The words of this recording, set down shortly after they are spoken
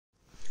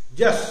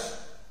Yes,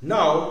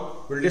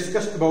 now we'll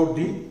discuss about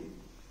the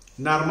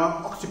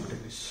norma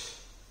occipitalis.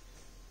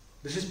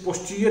 This is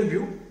posterior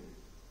view.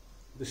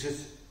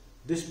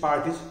 This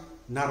part is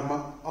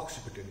norma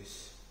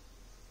occipitalis.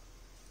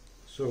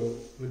 So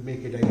we'll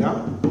make a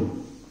diagram.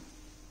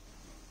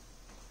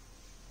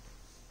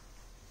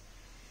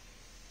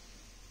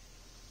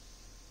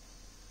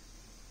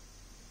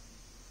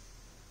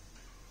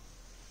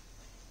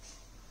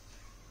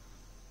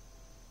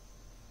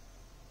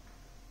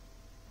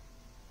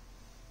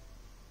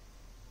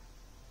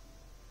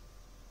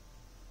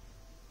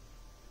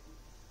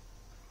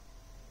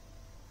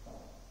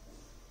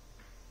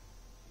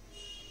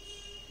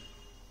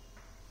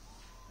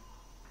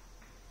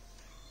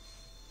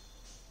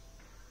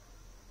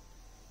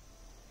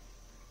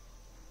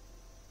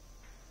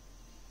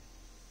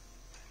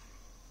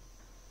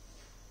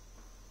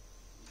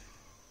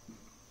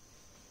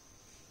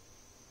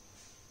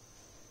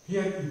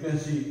 Here you can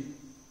see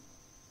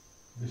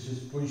this is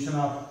position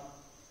of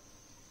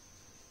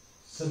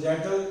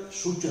sagittal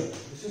suture.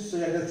 This is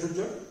sagittal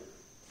suture,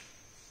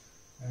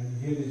 and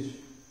here is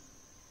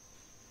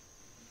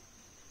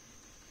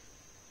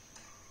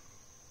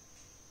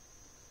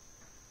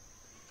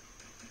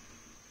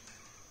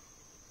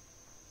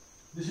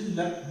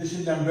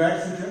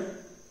lambdoid suture.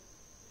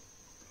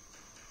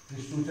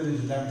 This suture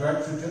is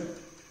lambdoid suture.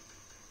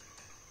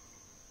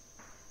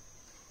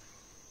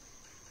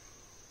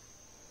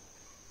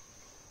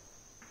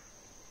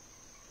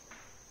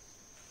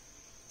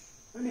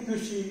 And if you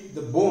see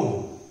the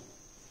bone,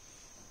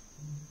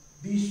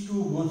 these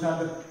two bones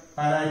are the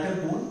parietal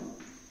bone.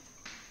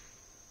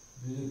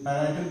 This is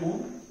parietal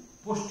bone,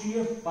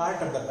 posterior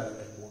part of the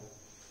parietal bone.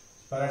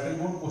 Parietal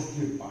bone,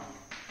 posterior part.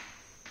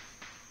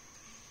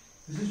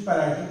 This is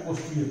parietal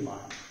posterior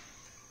part.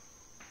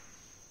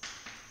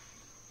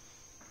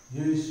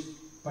 Here is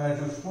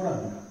parietal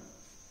foramina.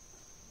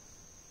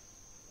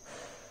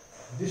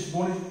 This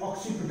bone is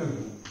occipital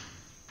bone.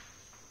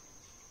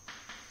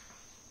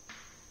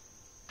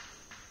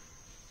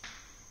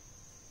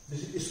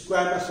 This is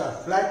squamous or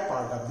flat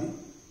part of the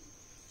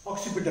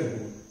occipital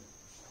bone.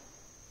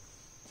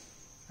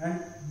 And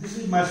this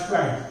is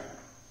mastoid.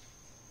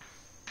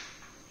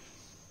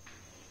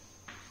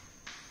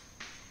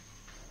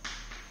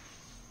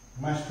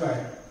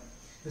 Mastoid.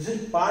 This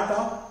is part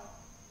of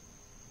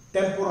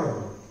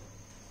temporal bone.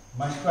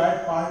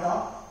 Mastoid part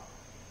of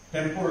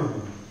temporal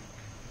bone.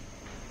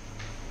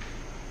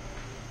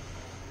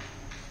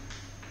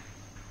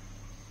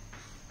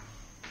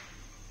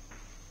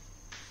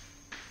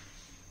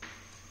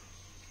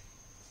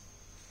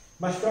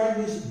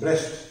 Mastoid is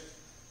breast.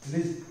 It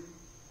is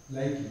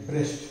like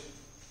breast.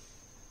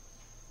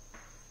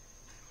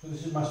 So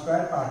this is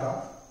mastoid part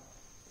of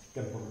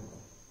temporal bone.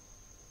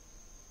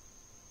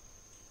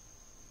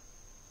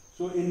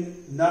 So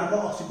in norma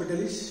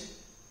occipitalis,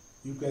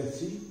 you can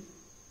see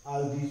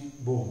all these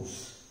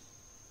bones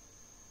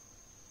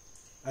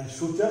and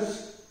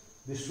sutures.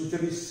 This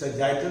suture is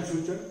sagittal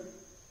suture.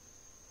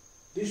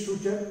 This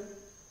suture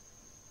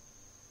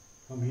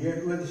from here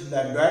to here, this is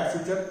lambdoid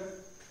suture.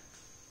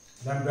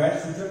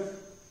 Lambdoid suture.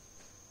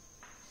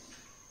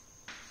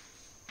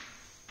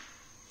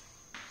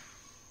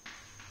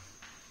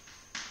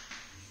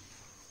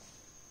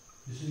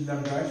 This is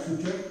lambdoid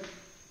suture.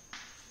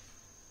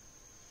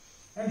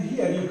 And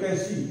here you can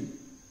see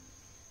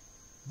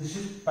this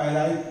is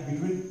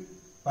between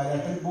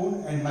parietal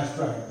bone and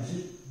mastoid.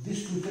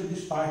 This suture,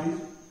 this part is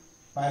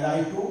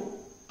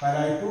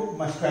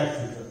parieto-mastoid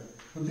suture.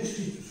 So this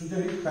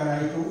suture is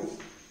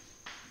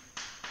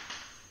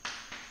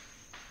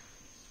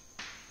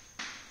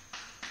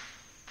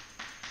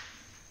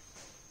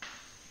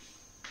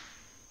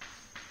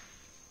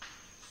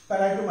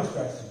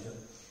suture.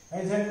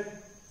 And then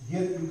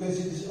here you can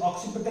see this is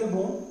occipital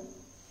bone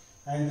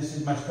and this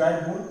is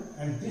mastoid bone,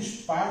 and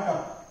this part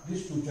of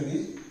this suture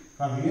is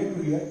from here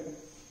to here.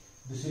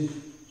 This is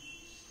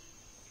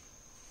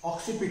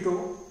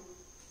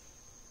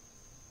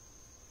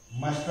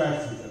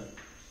occipito-mastoid suture.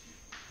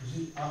 This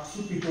is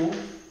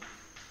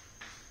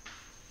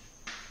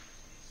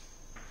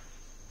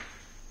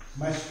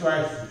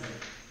occipito-mastoid suture.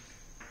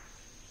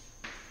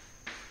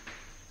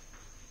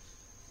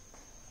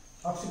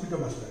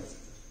 Occipito-mastoid suture.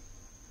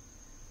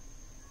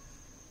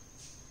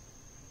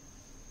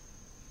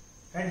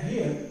 And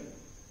here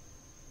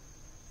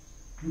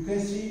you can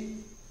see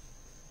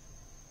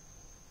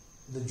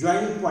the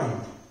joining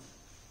point.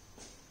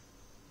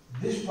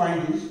 This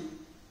point is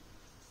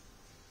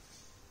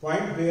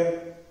point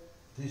where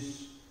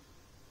this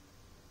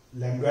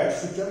lambdoid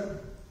suture,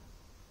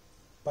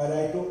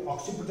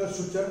 parieto-occipital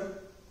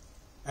suture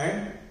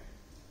and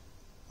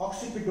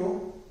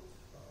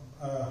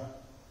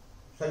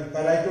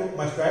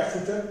parieto-mastoid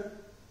suture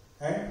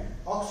and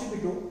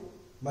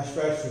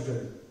occipito-mastoid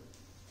suture.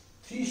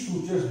 Three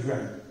sutures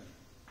join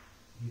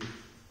here.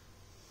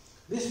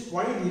 This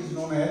point is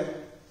known as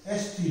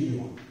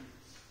asterion.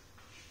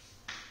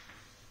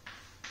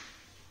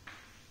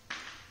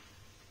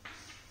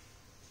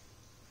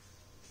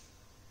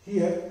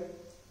 Here,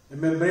 a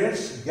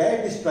membrane's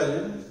gap is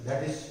present,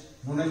 that is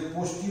known as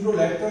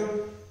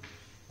posterolateral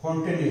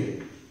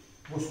fontanelle.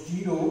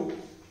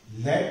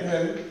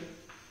 Posterolateral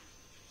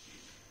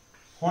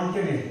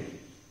fontanelle.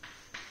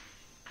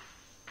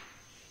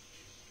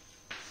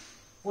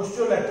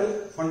 Posterolateral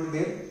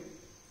fontanelle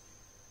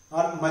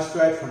or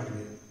muscoid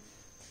fontanelle.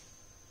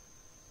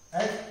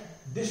 At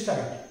this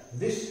side,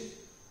 this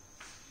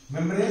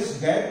membranous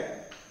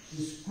gap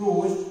is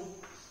closed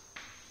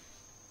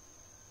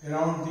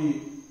around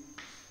the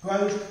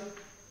 12th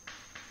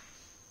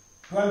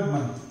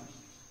month.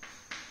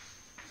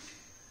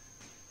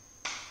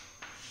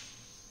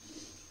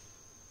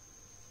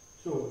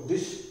 So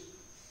this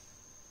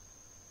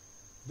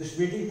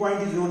meeting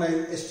point is known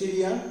as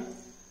asterion,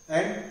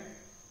 and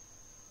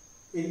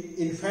in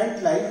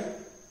infant life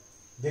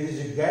there is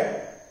a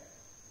gap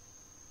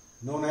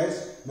known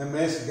as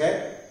membranous gap.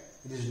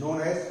 It is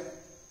known as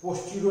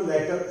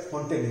posterolateral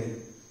fontanelle,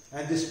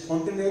 and this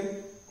fontanelle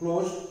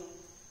closed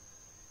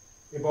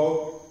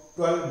about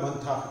 12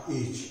 months of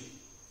age.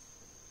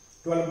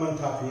 12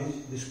 months of age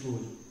this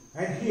closed.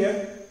 And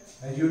here,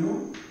 as you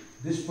know,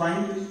 this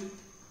point is,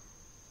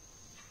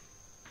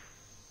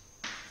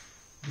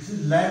 this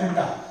is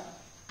lambda,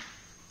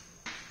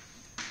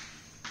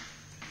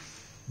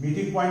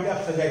 meeting point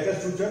of sagittal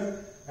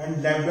suture,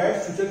 and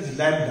lambdoid suture is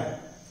lambda.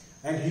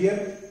 And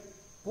here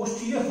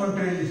posterior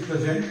fontanelle is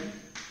present.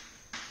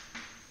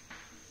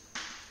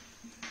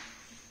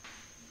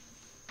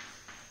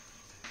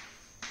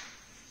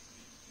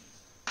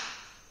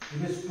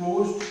 It is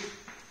closed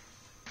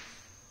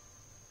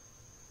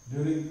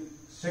during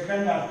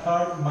second or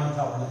third month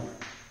of life.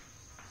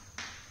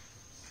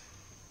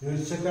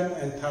 During second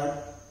and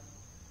third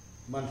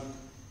month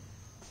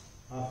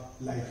of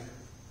life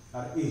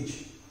or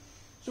age.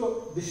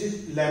 So this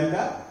is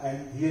lambda,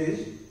 and here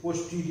is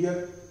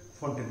posterior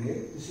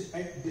fontanelle.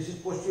 This is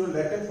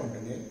posterolateral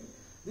fontanelle.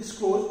 This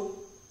closed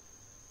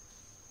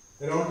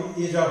around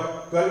the age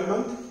of 12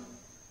 months,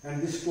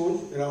 and this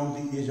closed around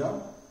the age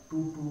of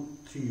 2 to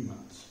 3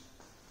 months.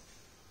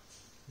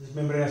 This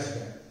membranous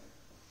gap.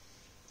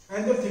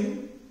 Another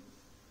thing,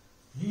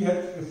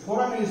 here a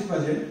foramen is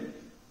present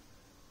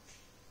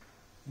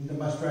in the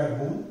muscoid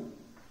bone.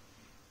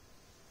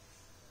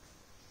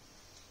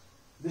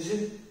 This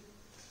is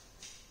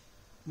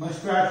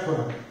muscoid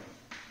foramen.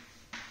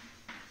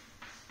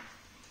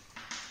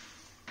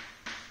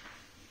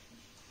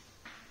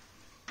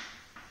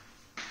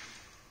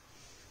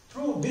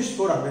 Through this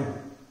foramen,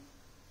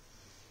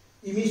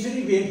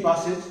 emissary vein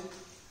passes,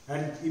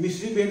 and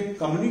emissary vein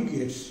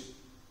communicates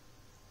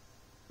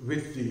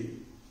with the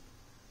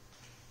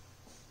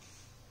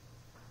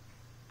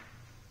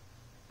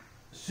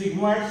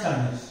sigmoid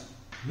sinus.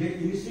 Here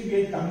emissary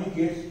vein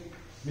communicates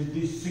with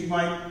the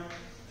sigmoid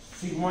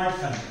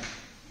sinus.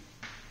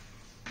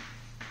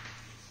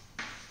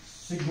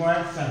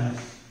 Sigmoid sinus.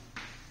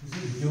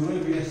 This is dural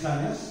venous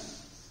sinus.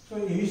 So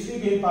emissary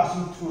vein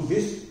passing through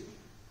this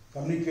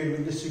communicate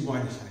with the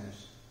sigmoid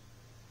sinus.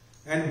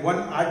 And one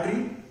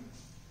artery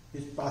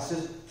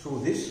passes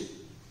through this.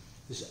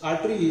 This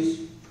artery is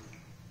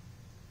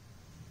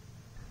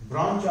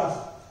branch of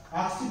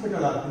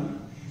occipital artery.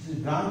 This is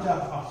branch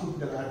of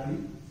occipital artery.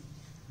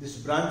 This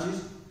branch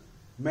is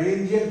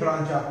meningeal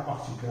branch of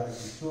occipital artery.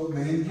 So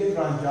meningeal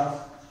branch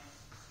of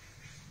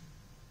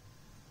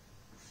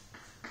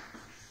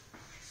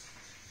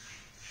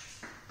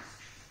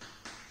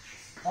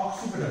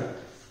occipital artery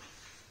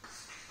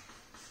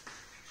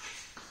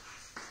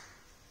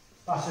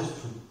passes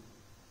through.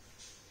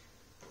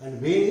 And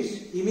vein is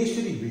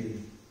emissary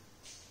vein.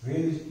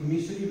 Vein is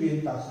emissary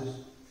vein passes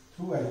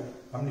through and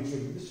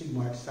communicate with the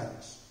sigmoid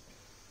sinus.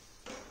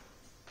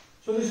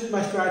 So this is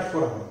muscoid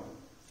foramen.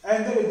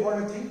 Another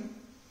important thing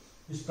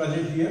is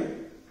present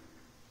here.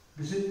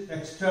 This is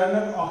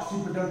external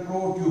occipital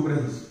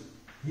protuberance.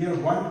 Here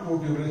one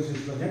protuberance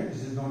is present.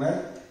 This is known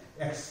as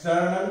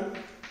external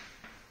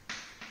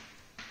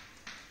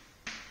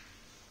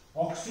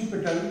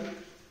occipital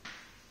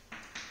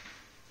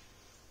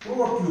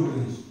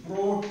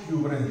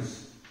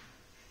protuberance.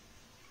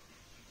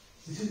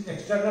 This is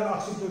external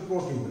occipital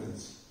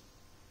protuberance.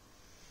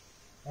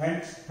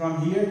 And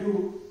from here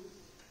to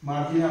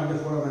margin of the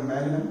foramen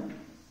magnum,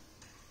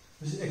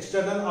 this is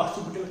external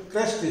occipital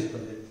crest is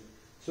present.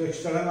 So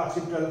external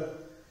occipital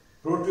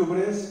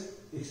protuberance,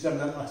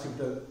 external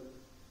occipital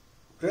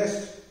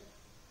crest,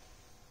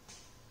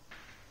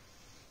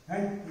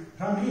 and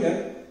from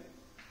here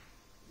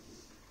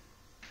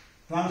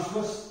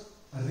transverse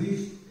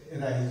ridge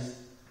arise,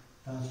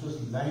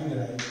 transverse line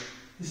arise.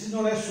 This is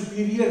known as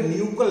superior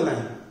nuchal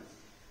line.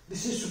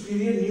 This is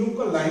superior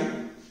nuchal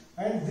line,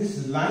 and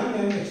this line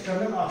and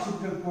external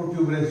occipital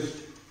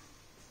protuberance,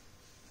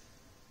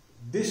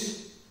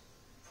 this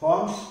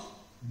forms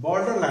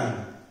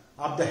borderline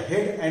of the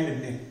head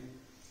and neck.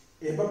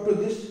 Above to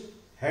this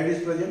head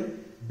is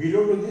present,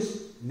 below to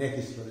this neck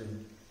is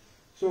present.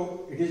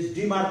 So it is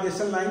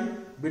demarcation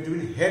line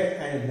between head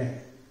and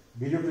neck.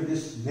 Below to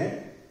this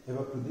neck,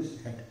 above to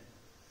this head.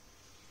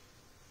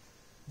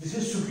 This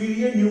is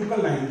superior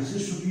nuchal line. This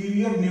is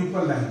superior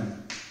nuchal line.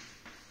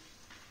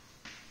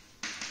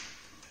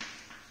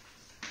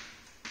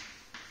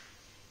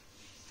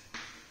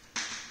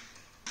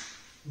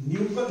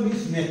 nuchal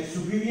means neck,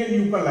 superior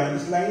nuchal line.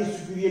 This line is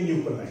superior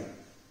nuchal line.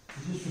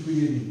 This is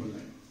superior nuchal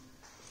line.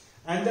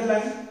 And the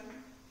line,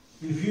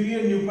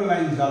 inferior nuchal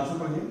line is also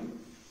present.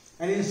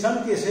 And in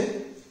some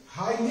cases,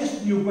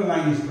 highest nuchal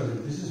line is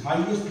present. This is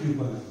highest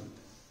nuchal line.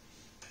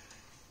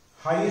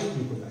 Highest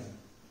nuchal line.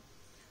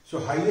 So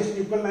highest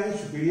nuchal line,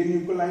 superior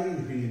nuchal line,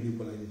 inferior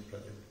nuchal line is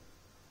present.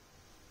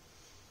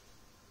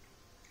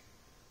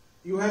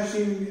 You have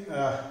seen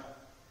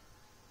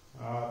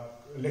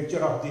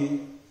lecture of the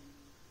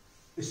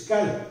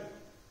scalp,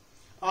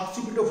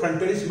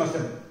 occipitofrontalis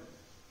muscle.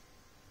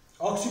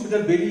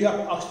 Occipital belly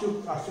of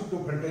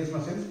occipitofrontalis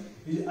muscle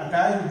is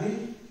attached with the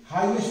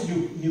highest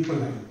nuchal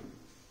line.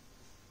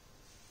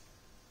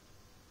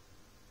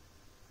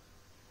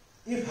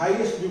 If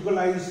highest nuchal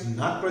line is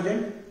not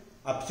present,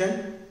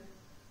 absent,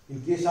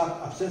 in case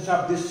of absence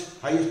of this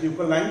highest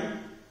nuchal line,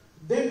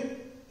 then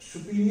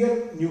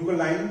superior nuchal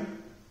line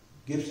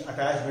gives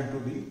attachment to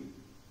the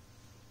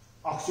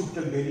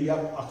occipital belly of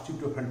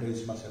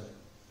occipitofrontalis muscle.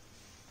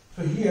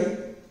 So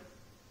here,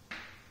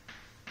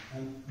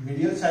 on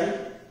medial side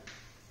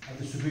of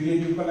the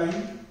superior nuchal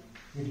line,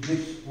 it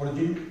gives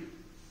origin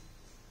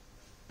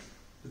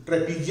to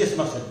trapezius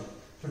muscle.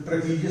 So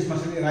trapezius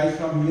muscle arises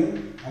from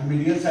here on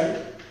medial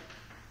side,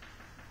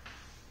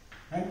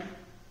 and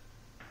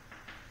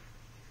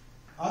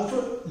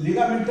also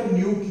ligamentum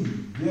nuchae.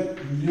 Here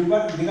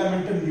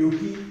ligamentum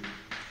nuchae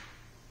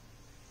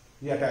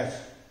is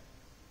attached.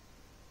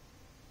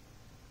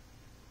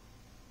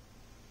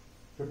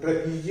 So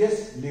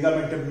trapezius,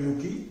 ligamentum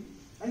nuchae,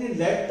 and in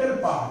lateral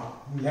part,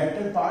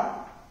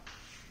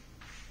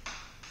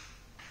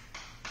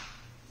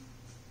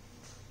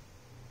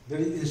 there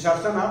is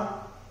insertion of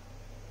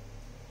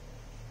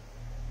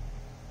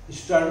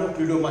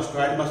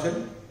sternocleidomastoid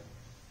muscle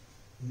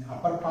in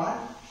upper part,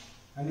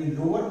 and in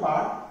lower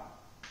part,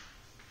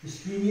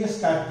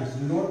 splenius capitis.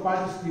 In lower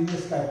part is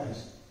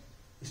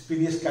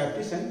splenius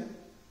capitis and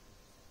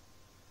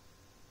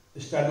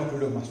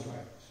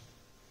sternocleidomastoid.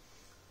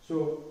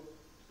 So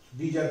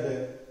these are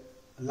the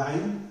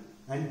line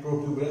and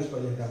protuberance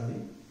present on the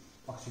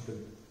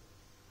occipital.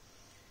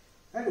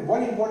 And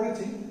one important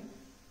thing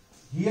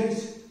here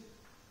is,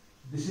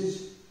 this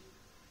is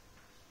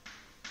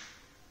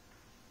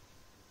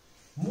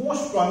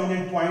most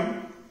prominent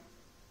point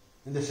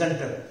in the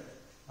center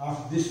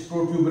of this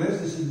protuberance.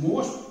 This is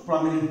most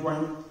prominent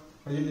point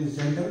present in the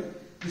center.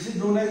 This is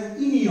known as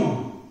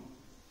inion.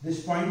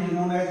 This point is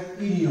known as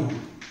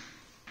inion.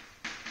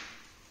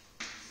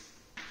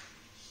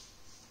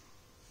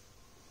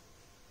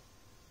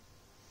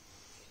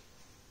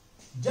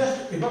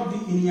 Just above the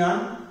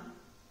inion,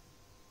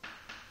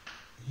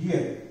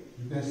 here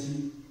you can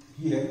see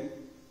here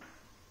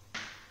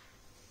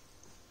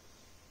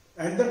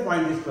another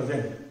point is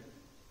present,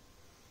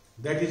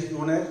 that is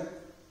known as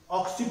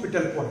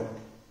occipital point.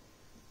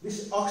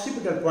 This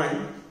occipital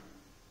point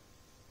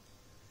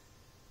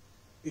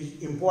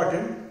is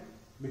important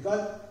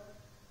because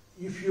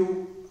if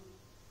you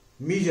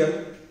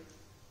measure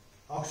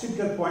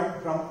occipital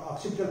point from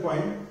occipital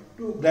point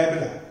to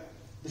glabella,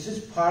 this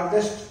is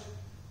farthest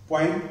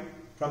point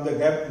from the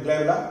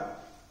glabella.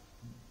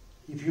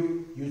 If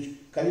you use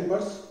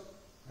calipers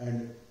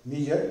and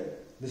measure,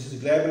 this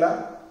is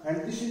glabella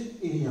and this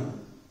is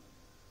inion.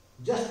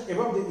 Just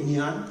above the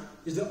inion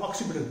is the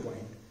occipital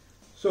point.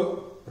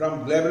 So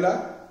from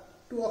glabella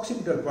to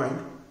occipital point,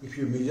 if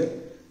you measure,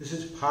 this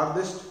is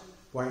farthest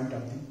point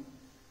of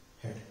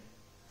the head.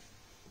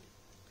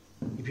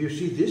 If you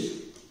see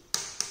this,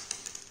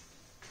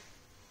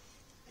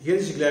 here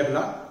is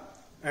glabella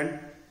and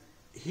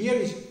here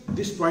is,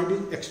 this point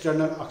is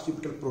external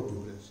occipital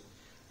protuberance,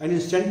 and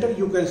in center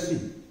you can see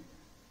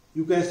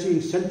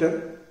in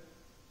center,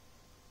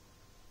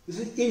 this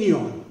is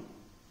inion.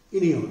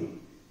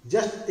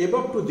 Just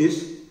above to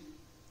this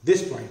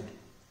point,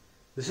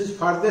 this is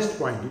farthest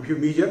point. If you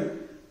measure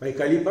by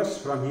calipers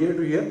from here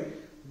to here,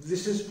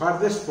 this is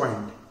farthest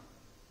point.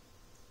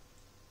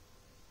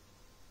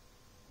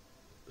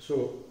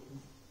 So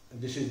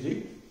this is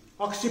the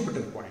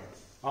occipital point.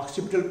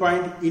 Occipital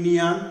point,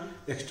 inion,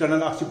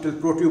 external occipital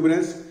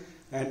protuberance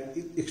and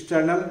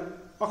external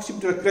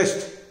occipital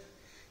crest.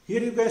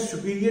 Here you can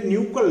superior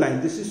nuchal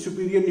line. This is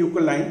superior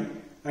nuchal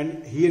line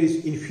and here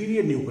is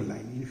inferior nuchal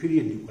line.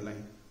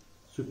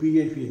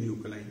 Superior inferior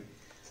nuchal line.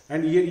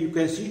 And here you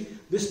can see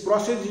this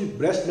process is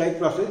breast-like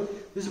process.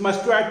 This is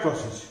mastoid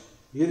process.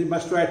 Here is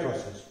mastoid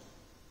process.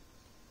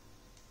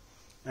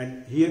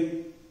 And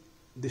here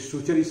this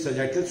suture is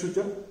sagittal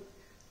suture.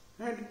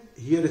 And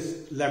here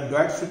is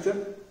lambdoid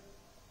suture.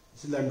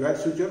 This is lambdoid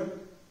suture.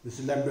 This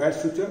is lambdoid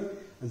suture.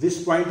 And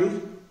this point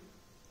is,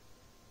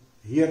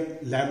 here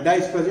lambda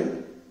is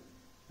present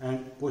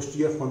and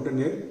posterior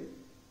fontanelle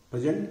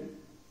present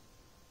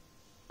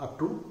up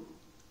to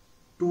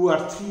 2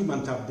 or 3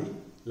 months of the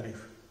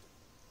life.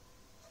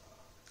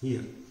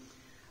 Here.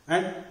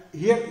 And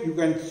here you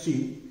can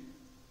see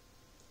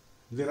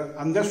there are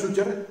under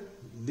suture.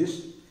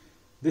 This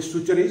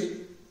suture is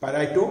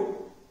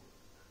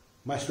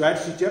parieto-mastoid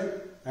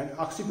suture and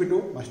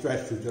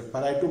occipito-mastoid suture.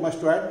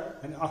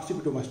 Parieto-mastoid and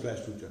occipito-mastoid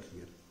suture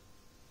here.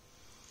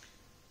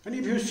 And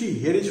if you see,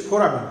 here is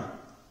foramen.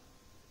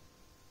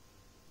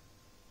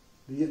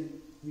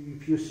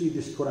 If you see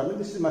this foramen,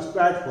 this is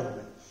muscular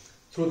foramen.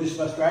 Through this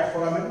muscular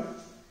foramen,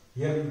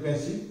 here you can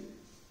see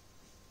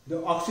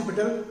the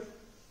occipital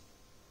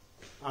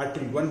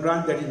artery. One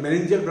branch, that is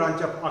meningeal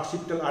branch of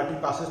occipital artery,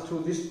 passes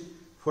through this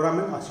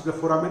foramen, occipital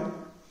foramen,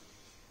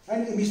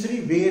 and emissary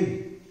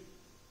vein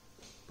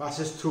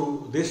passes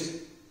through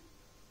this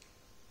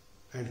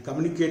and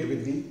communicate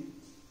with the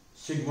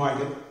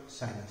sigmoidal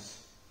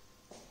sinus.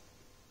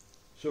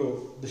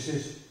 So this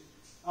is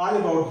all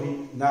about the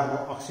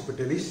nerve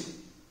occipitalis.